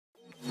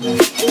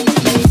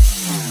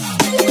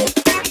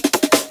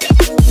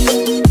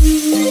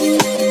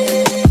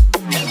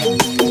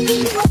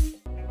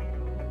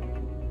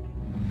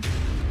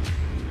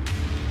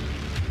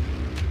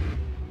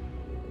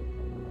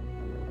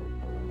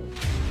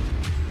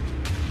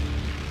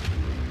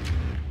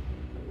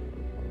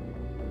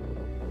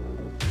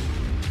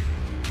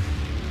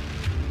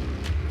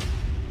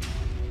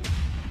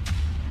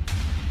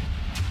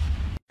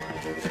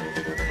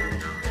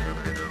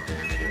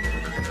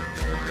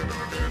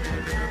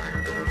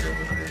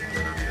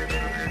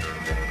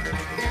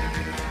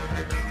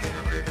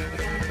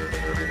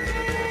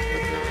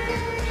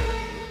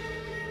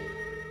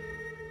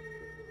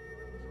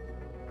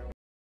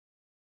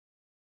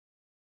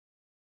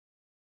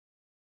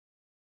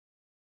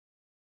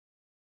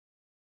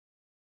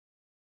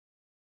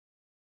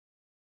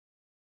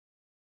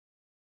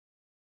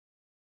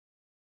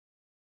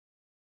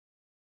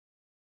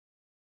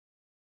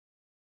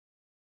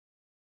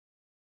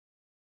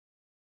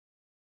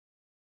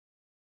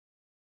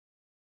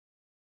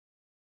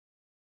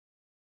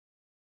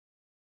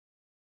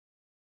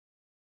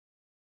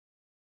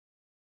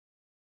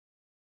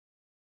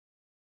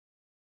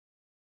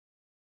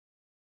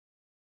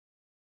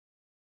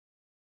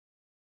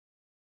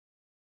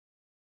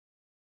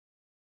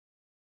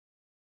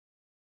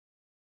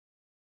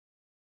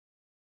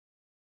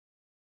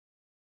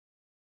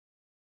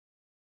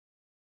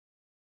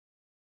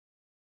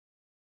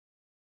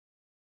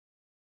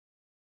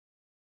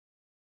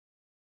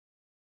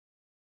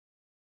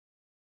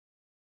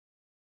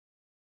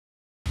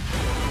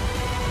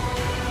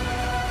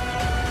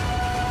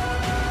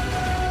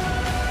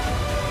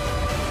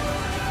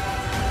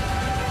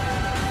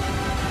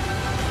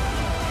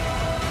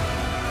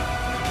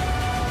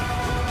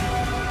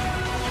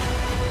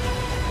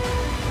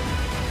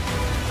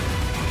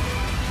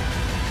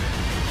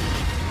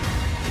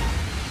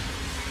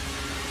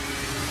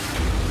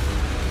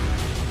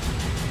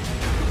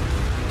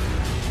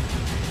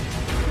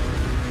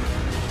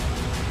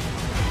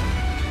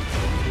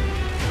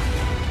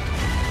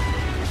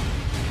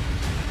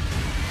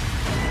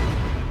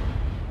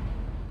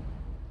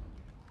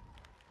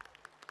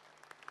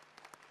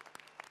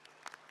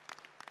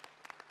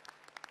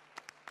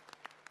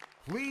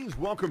Please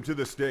welcome to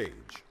the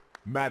stage,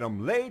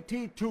 Madam Lê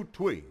Thị Thu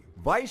Thủy,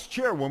 Vice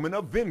Chairwoman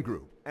of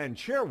Vingroup and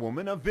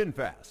Chairwoman of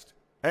Vinfast,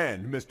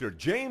 and Mr.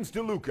 James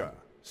DeLuca,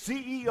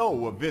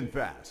 CEO of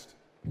Vinfast.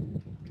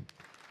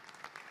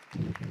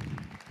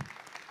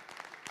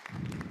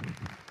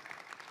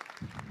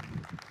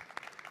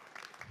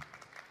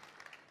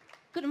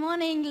 Good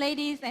morning,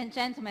 ladies and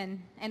gentlemen,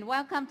 and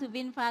welcome to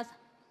Vinfast's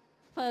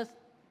first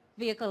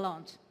vehicle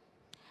launch.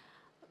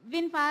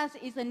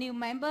 Vinfast is a new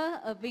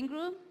member of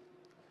Vingroup,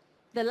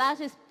 the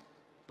largest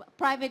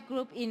private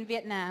group in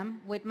Vietnam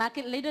with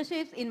market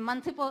leadership in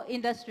multiple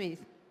industries.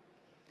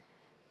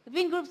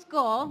 Vingroup's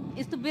goal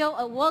is to build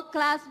a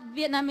world-class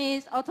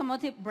Vietnamese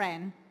automotive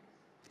brand.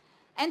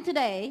 And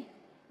today,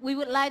 we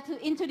would like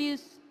to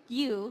introduce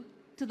you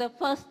to the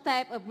first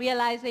step of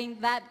realizing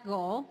that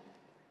goal,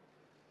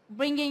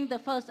 bringing the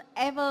first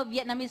ever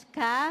Vietnamese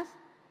cars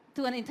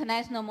to an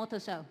international motor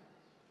show.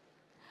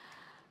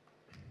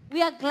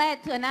 We are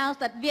glad to announce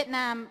that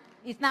Vietnam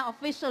is now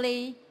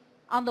officially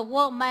on the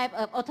world map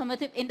of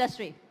automotive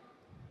industry.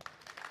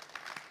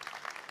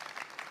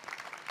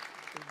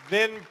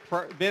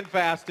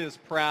 Vinfast is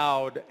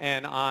proud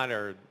and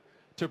honored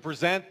to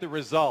present the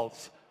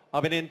results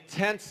of an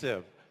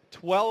intensive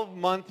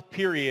 12-month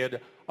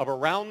period of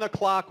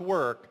around-the-clock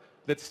work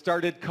that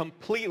started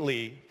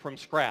completely from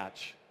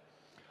scratch.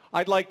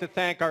 I'd like to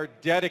thank our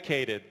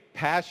dedicated,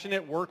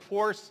 passionate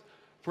workforce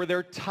for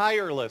their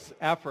tireless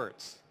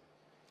efforts,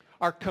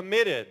 our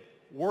committed,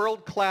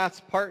 world-class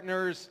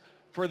partners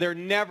for their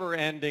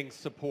never-ending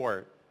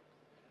support,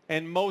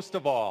 and most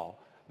of all,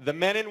 the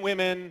men and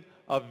women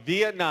of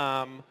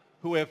Vietnam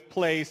who have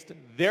placed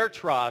their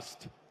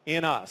trust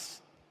in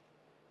us.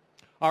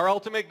 Our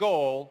ultimate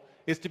goal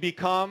is to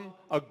become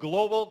a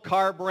global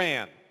car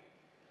brand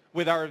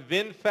with our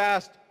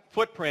VinFast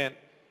footprint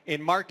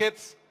in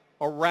markets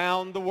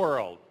around the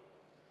world.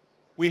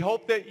 We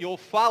hope that you'll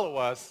follow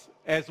us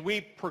as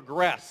we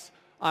progress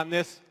on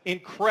this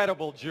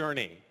incredible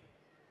journey.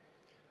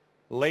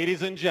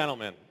 Ladies and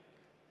gentlemen,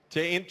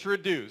 to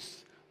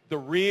introduce the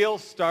real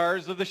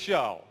stars of the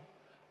show,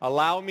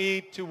 allow me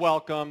to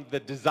welcome the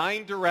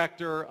Design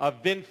Director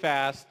of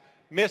VinFast,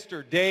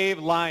 Mr. Dave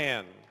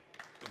Lyon.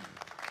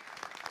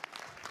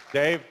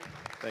 Dave.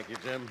 Thank you,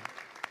 Jim.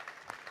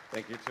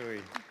 Thank you,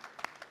 Tui.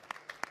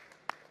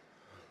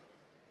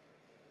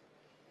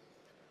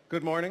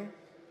 Good morning.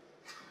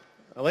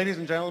 Ladies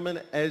and gentlemen,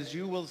 as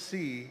you will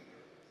see,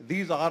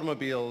 these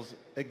automobiles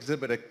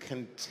exhibit a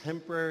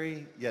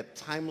contemporary yet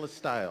timeless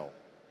style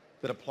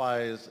that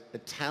applies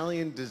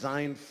Italian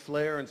design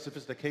flair and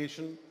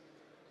sophistication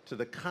to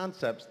the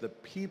concepts the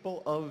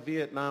people of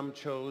Vietnam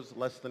chose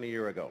less than a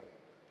year ago.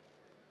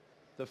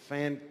 The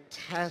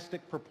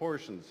fantastic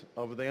proportions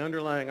of the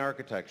underlying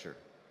architecture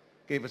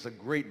gave us a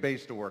great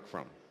base to work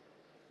from.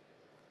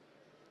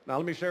 Now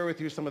let me share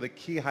with you some of the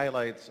key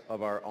highlights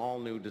of our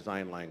all-new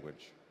design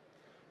language.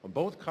 Well,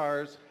 both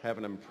cars have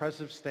an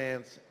impressive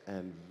stance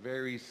and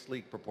very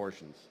sleek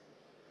proportions.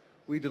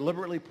 We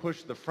deliberately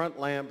pushed the front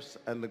lamps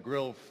and the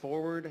grille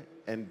forward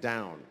and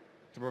down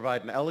to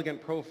provide an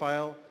elegant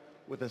profile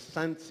with a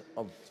sense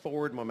of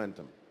forward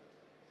momentum.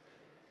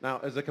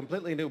 Now, as a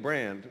completely new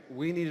brand,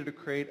 we needed to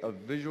create a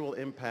visual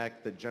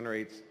impact that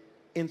generates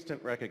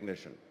instant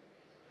recognition.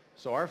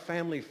 So our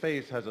family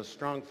face has a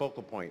strong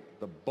focal point,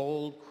 the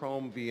bold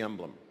chrome V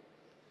emblem,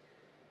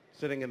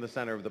 sitting in the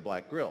center of the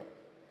black grille.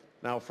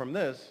 Now from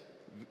this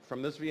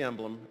V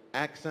emblem,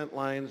 accent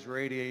lines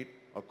radiate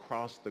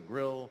across the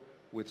grille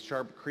with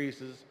sharp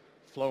creases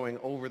flowing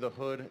over the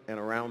hood and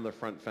around the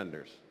front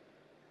fenders.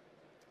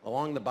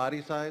 Along the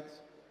body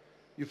sides,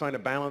 you find a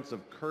balance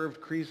of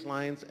curved crease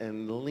lines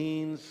and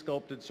lean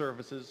sculpted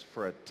surfaces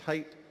for a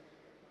tight,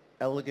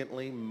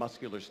 elegantly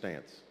muscular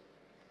stance.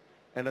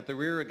 And at the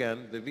rear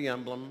again, the V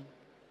emblem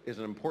is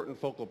an important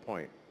focal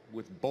point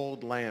with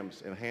bold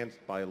lamps enhanced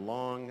by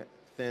long,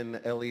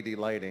 thin LED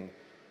lighting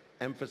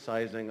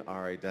emphasizing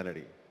our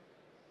identity.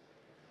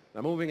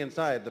 Now moving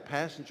inside, the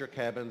passenger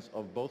cabins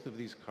of both of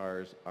these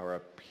cars are a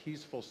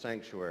peaceful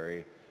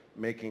sanctuary,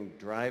 making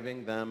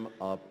driving them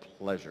a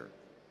pleasure.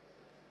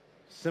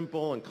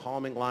 Simple and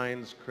calming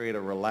lines create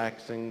a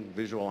relaxing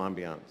visual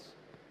ambiance.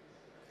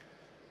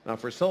 Now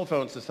for cell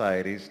phone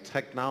societies,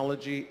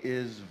 technology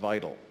is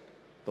vital.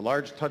 The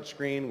large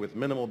touchscreen with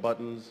minimal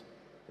buttons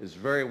is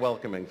very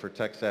welcoming for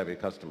tech-savvy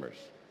customers.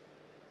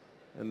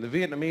 And the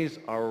Vietnamese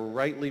are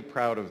rightly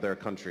proud of their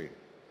country.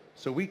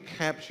 So we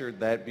captured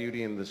that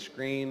beauty in the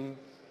screen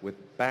with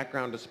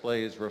background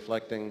displays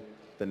reflecting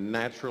the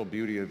natural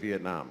beauty of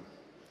Vietnam.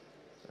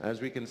 As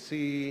we can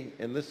see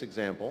in this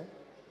example,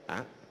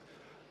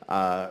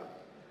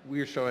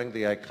 we are showing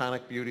the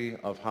iconic beauty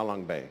of Ha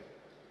Long Bay.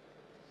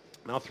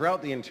 Now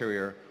throughout the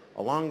interior,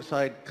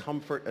 alongside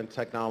comfort and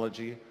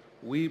technology,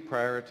 we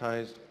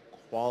prioritized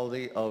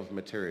quality of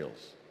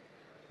materials.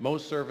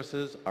 Most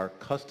surfaces are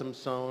custom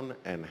sewn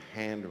and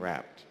hand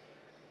wrapped.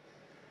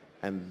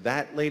 And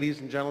that, ladies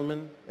and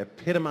gentlemen,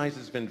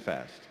 epitomizes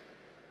VinFast.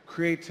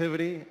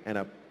 Creativity and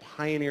a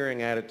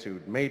pioneering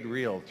attitude made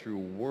real through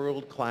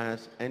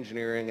world-class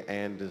engineering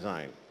and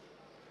design.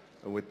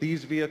 And with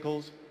these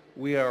vehicles,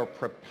 we are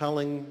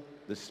propelling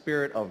the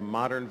spirit of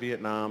modern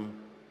Vietnam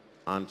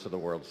onto the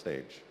world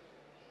stage.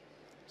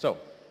 So,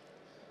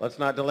 let's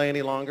not delay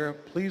any longer.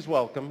 Please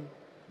welcome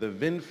the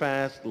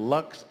VinFast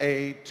Lux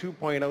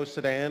A2.0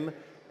 sedan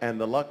and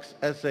the Lux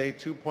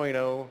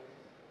SA2.0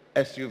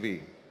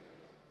 SUV.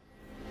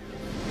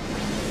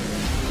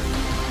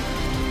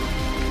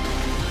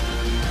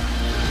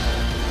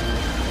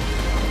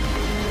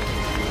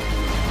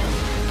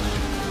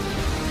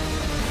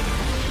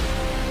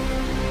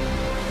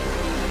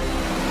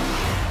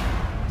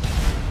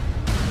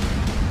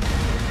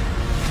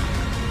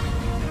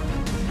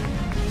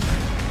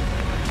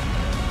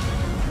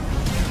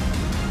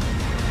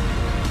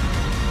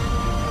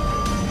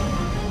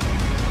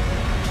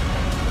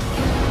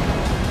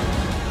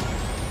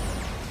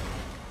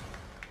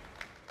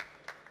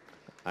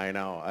 I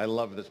know, I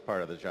love this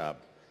part of the job.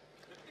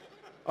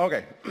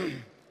 Okay,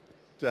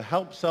 to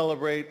help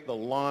celebrate the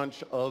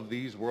launch of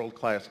these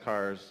world-class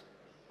cars,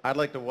 I'd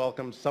like to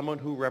welcome someone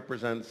who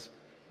represents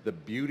the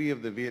beauty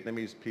of the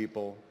Vietnamese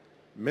people,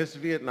 Miss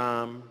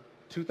Vietnam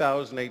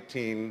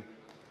 2018,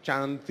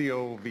 Chan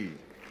Theo V.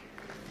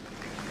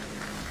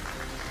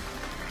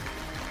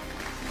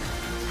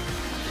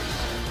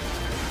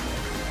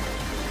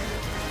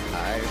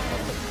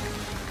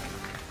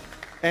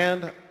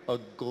 And a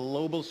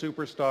global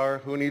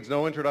superstar who needs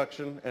no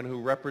introduction and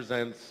who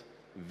represents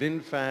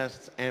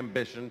VinFast's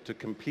ambition to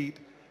compete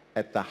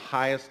at the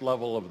highest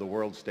level of the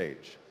world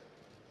stage.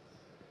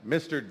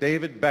 Mr.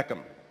 David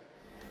Beckham.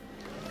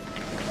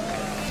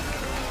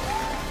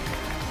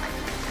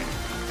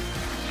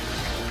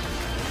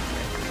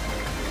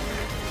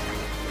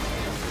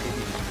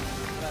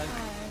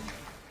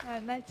 Hi,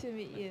 nice to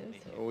meet you.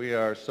 We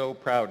are so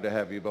proud to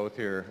have you both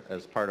here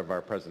as part of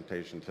our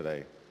presentation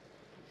today.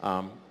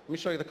 Let me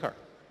show you the car.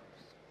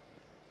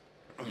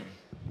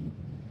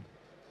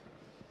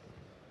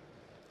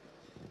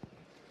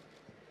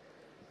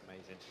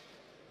 Amazing.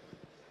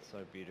 So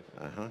beautiful.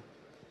 Uh-huh.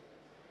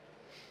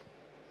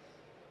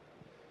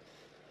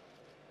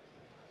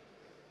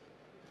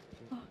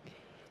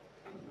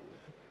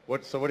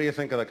 Okay. So what do you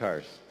think of the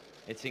cars?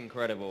 It's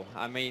incredible.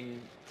 I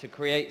mean, to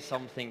create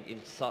something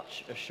in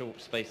such a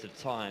short space of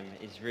time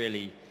is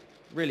really,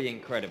 really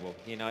incredible.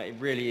 You know, it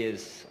really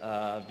is.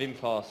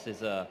 VinFast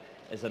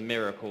is a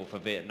miracle for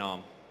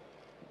Vietnam.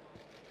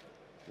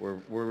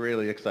 We're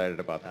really excited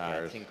about the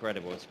cars. It's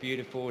incredible. It's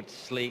beautiful. It's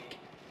sleek.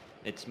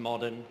 It's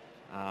modern,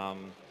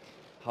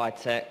 high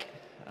tech,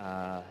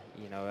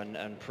 you know,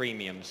 and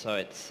premium. So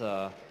it's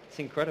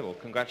incredible.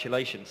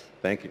 Congratulations.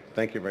 Thank you.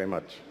 Thank you very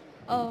much.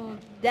 Oh,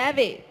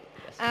 David,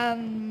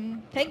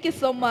 thank you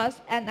so much,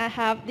 and I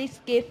have this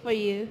gift for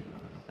you.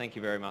 Thank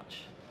you very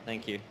much.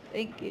 Thank you.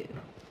 Thank you.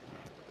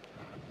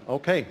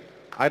 Okay,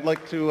 I'd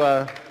like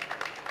to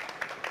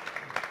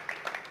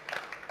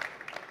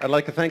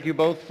thank you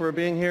both for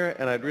being here,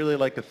 and I'd really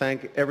like to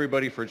thank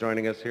everybody for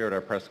joining us here at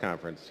our press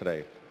conference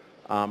today.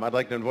 I'd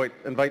like to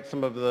invite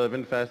some of the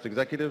VinFast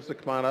executives to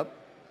come on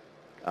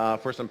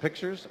up for some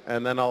pictures,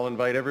 and then I'll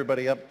invite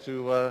everybody up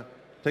to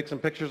take some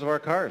pictures of our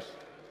cars.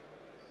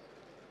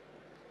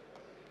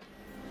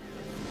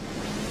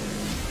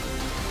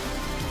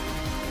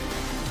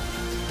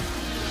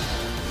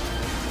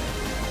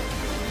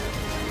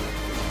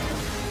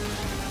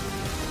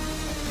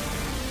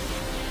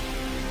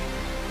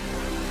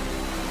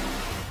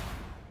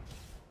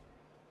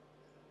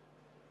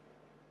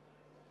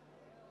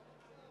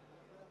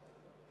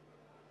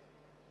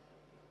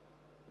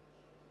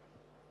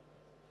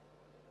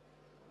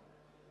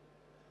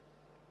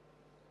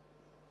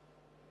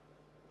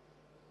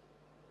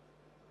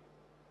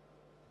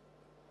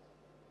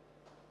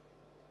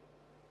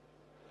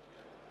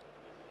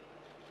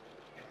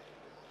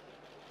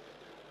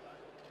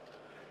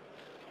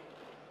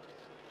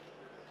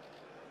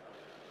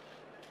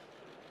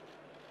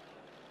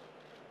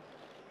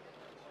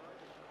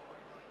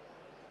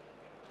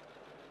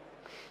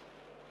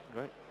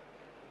 Great.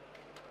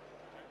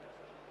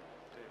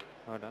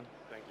 Well done.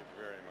 Thank you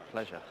very much.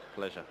 Pleasure.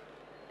 Pleasure.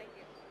 Thank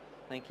you.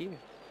 Thank you.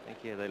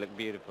 Thank you. They look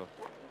beautiful.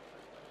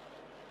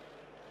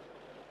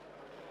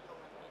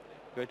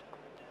 Good.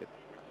 Good.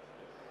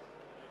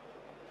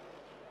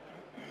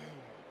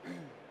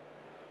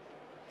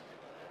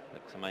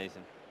 Looks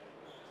amazing.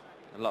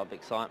 A lot of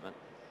excitement.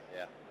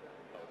 Yeah.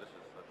 Oh, this is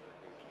such a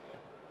huge...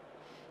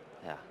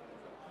 Yeah.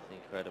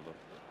 It's incredible.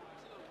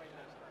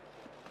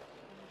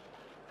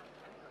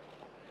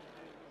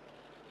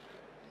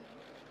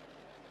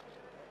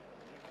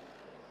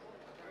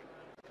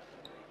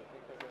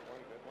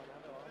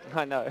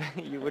 I know.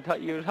 You would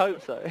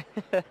hope so.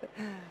 They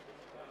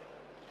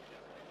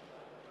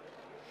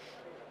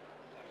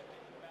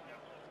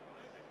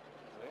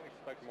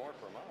expect more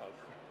from us.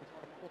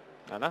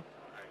 I know.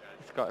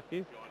 It's got a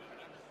few.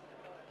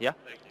 Yeah.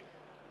 Thank you.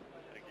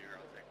 Thank you.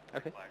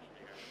 Okay.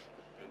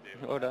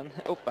 Well done.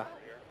 Opa.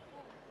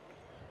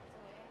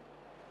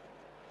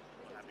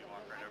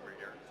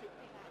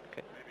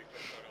 Okay.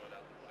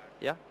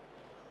 Yeah.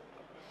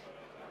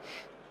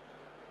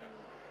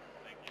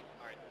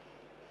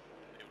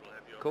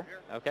 Cool.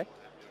 Okay.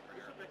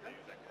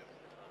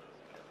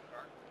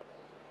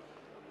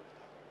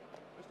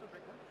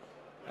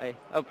 Hey.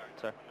 Oh,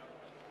 sorry.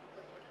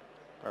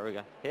 Where are we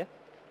going? Here?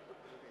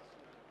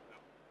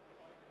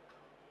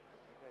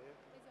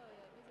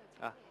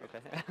 Ah, okay.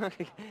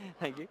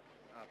 Thank you.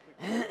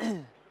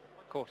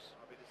 Of course.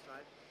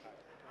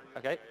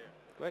 Okay,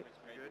 great.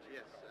 Good,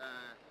 yes.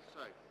 So,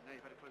 now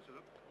you've had a closer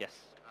look. Yes.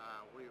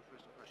 What are your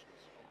first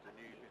impressions of the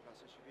new Vinfast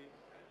SUV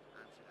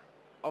and sedan?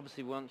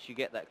 Obviously, once you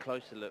get that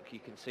closer look, you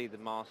can see the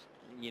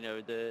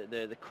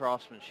the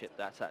craftsmanship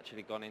that's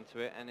actually gone into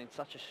it, and in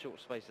such a short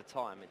space of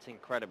time, it's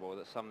incredible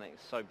that something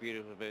so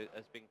beautiful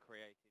has been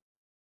created.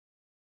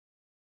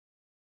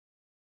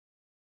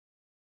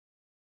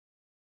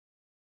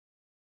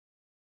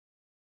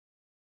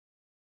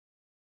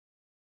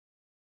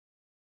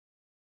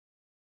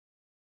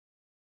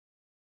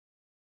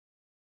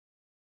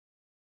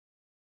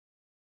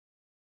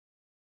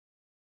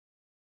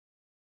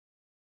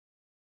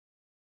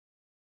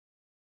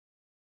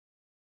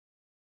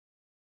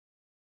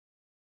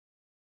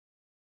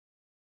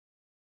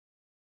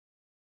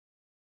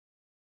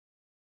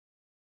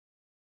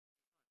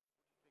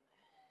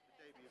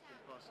 The debut of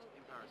Vinfast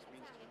in Paris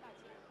means to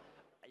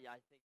you. Yeah, I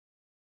think.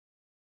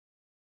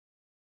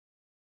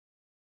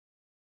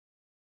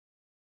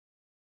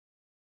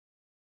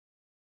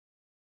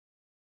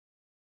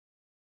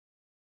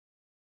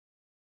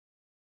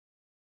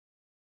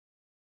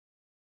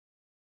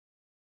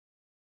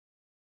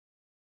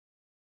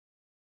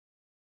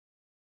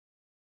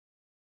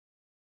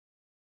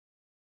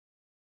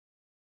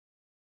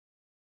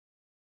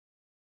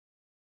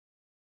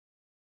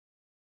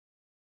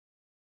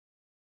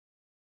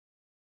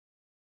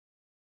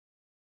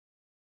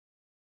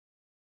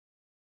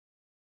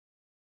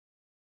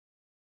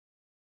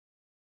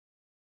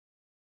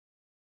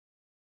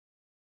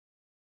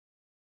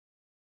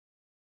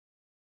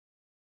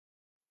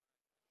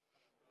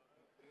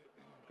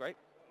 Great.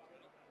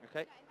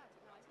 Okay.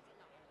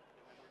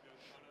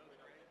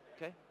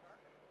 Okay.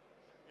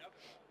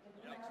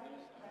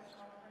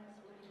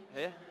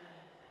 Here.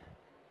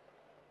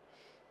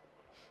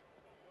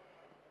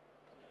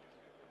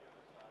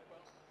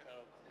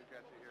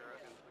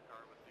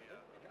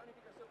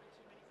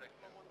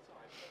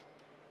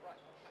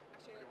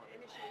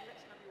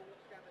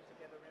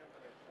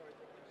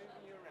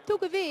 Thưa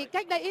quý vị,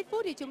 cách đây ít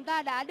phút thì chúng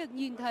ta đã được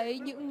nhìn thấy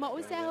những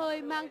mẫu xe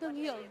hơi mang thương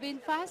hiệu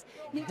Vinfast,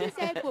 những chiếc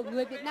xe của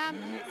người Việt Nam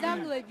do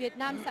người Việt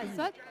Nam sản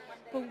xuất,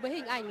 cùng với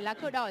hình ảnh lá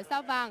cờ đỏ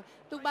sao vàng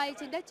tung bay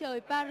trên đất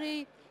trời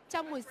Paris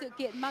trong một sự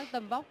kiện mang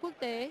tầm vóc quốc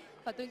tế.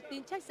 Và tôi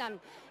tin chắc rằng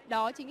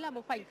đó chính là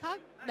một khoảnh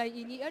khắc đầy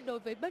ý nghĩa đối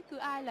với bất cứ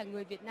ai là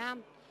người Việt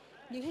Nam.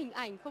 Những hình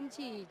ảnh không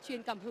chỉ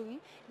truyền cảm hứng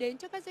đến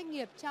cho các doanh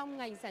nghiệp trong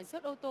ngành sản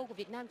xuất ô tô của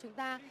Việt Nam chúng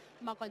ta,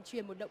 mà còn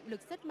truyền một động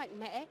lực rất mạnh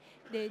mẽ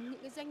đến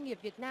những doanh nghiệp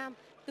Việt Nam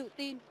tự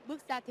tin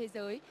bước ra thế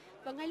giới.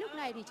 Và ngay lúc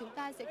này thì chúng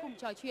ta sẽ cùng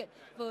trò chuyện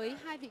với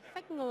hai vị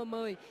khách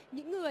mời,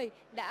 những người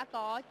đã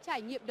có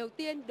trải nghiệm đầu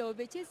tiên đối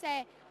với chiếc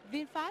xe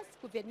Vinfast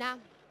của Việt Nam.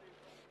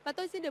 Và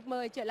tôi xin được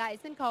mời trở lại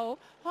sân khấu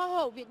Hoa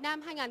hậu Việt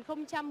Nam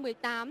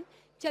 2018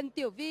 Trần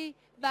Tiểu Vi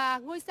và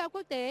ngôi sao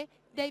quốc tế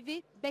David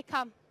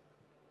Beckham.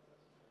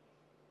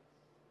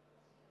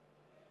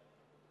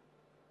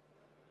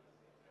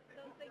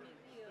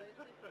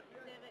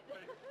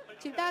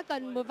 Chúng ta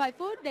cần một vài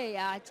phút để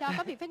cho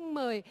các vị khách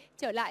mời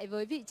trở lại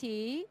với vị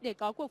trí để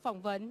có cuộc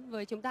phỏng vấn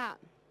với chúng ta.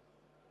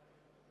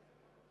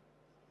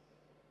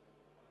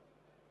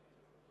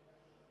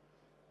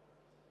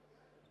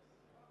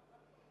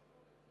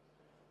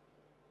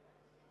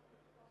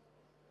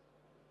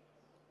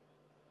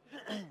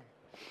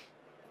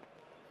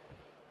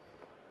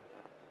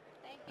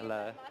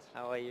 Hello,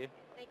 how are you?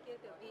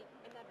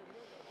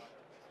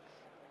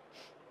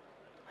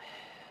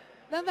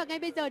 Vâng, và ngay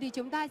bây giờ thì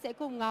chúng ta sẽ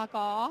cùng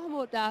có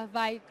một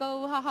vài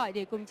câu hỏi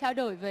để cùng trao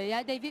đổi với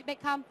David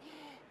Beckham.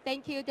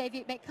 Thank you,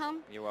 David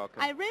Beckham. You're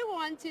welcome. I really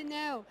want to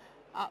know,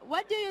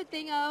 what do you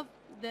think of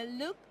the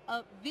look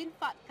of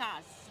Vinfast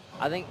cars?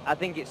 I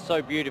think it's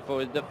so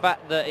beautiful. The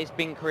fact that it's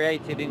been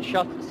created in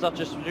such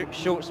a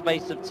short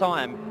space of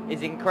time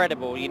is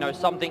incredible. You know,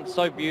 something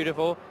so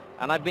beautiful.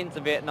 And I've been to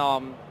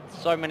Vietnam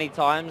so many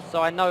times,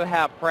 so I know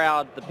how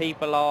proud the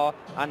people are.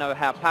 I know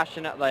how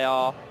passionate they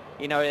are.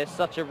 You know, there's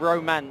such a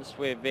romance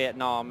with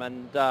Vietnam,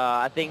 and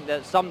I think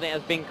that something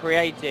has been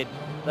created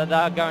that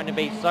they're going to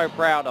be so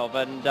proud of,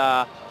 and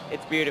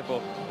it's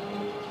beautiful.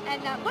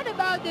 And what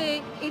about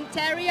the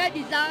interior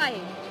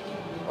design?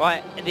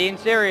 Right, the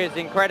interior is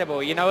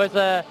incredible. You know, as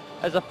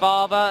a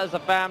father, as a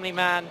family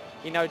man,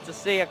 you know, to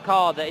see a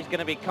car that is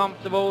going to be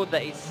comfortable,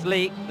 that is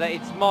sleek, that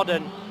it's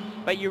modern,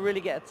 but you really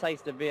get a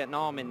taste of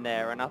Vietnam in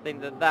there, and I think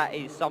that that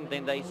is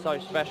something that is so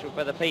special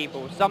for the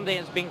people. Something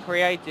that's been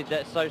created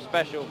that's so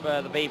special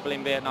for the people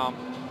in Vietnam.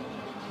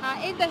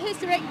 In the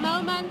historic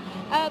moment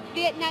of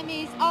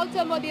Vietnamese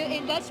automotive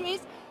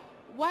industries,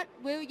 what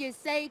will you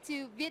say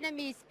to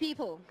Vietnamese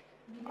people?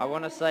 I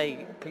want to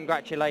say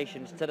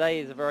congratulations. Today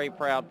is a very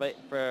proud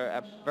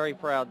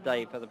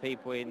day for the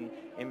people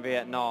in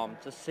Vietnam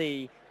to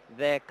see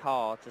their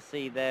car, to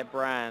see their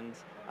brand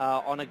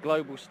on a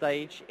global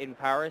stage in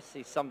Paris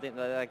is something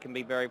that they can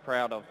be very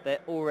proud of. They're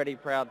already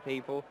proud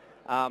people,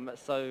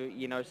 So,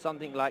 you know,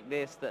 something like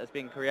this that has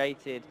been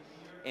created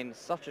in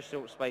such a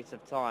short space of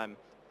time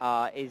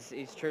is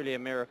truly a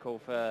miracle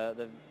for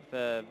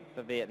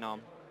Vietnam.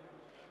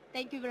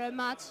 Thank you very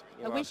much.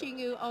 You're Wishing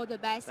you all the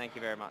best. Thank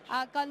you very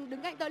much. Còn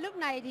đứng cạnh tôi lúc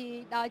này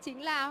thì đó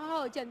chính là Hoa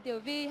hậu Trần Tiểu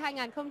Vi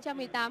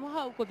 2018, Hoa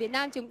hậu của Việt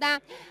Nam chúng ta.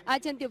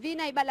 Trần Tiểu Vi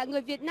này, bạn là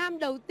người Việt Nam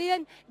đầu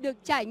tiên được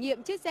trải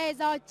nghiệm chiếc xe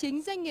do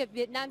chính doanh nghiệp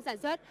Việt Nam sản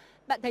xuất.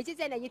 Bạn thấy chiếc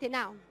xe này như thế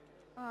nào?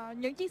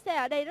 Những chiếc xe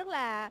ở đây rất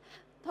là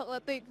thật là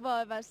tuyệt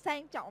vời và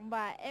sang trọng,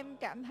 và em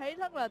cảm thấy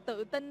rất là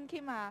tự tin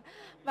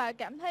và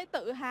cảm thấy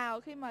tự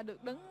hào khi mà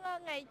được đứng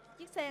ngay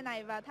chiếc xe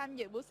này và tham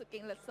dự buổi sự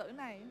kiện lịch sử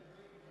này.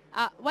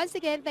 Once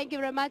again, thank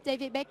you very much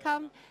David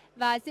Beckham,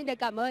 và xin được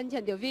cảm ơn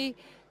Trần Tiểu Vi.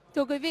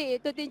 Thưa quý vị,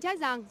 tôi tin chắc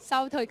rằng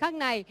sau thời khắc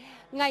này,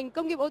 ngành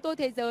công nghiệp ô tô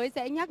thế giới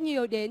sẽ nhắc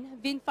nhiều đến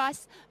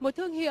Vinfast, một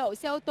thương hiệu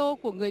xe ô tô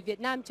của người Việt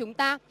Nam chúng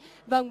ta.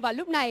 Vâng, và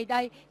lúc này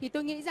đây thì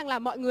tôi nghĩ rằng là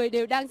mọi người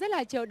đều đang rất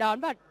là chờ đón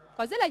và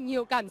có rất là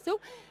nhiều cảm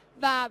xúc.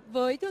 Và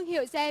với thương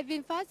hiệu xe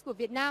Vinfast của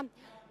Việt Nam,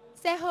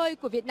 xe hơi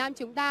của Việt Nam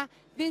chúng ta,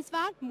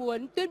 Vinfast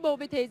muốn tuyên bố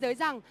với thế giới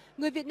rằng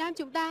người Việt Nam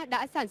chúng ta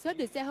đã sản xuất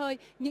được xe hơi,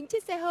 những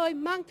chiếc xe hơi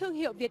mang thương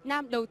hiệu Việt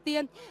Nam đầu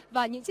tiên,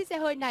 và những chiếc xe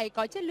hơi này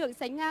có chất lượng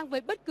sánh ngang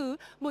với bất cứ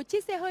một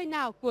chiếc xe hơi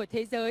nào của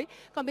thế giới.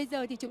 Còn bây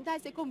giờ thì chúng ta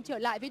sẽ cùng trở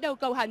lại với đầu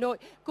cầu Hà Nội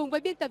cùng với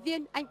biên tập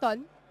viên anh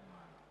Tuấn.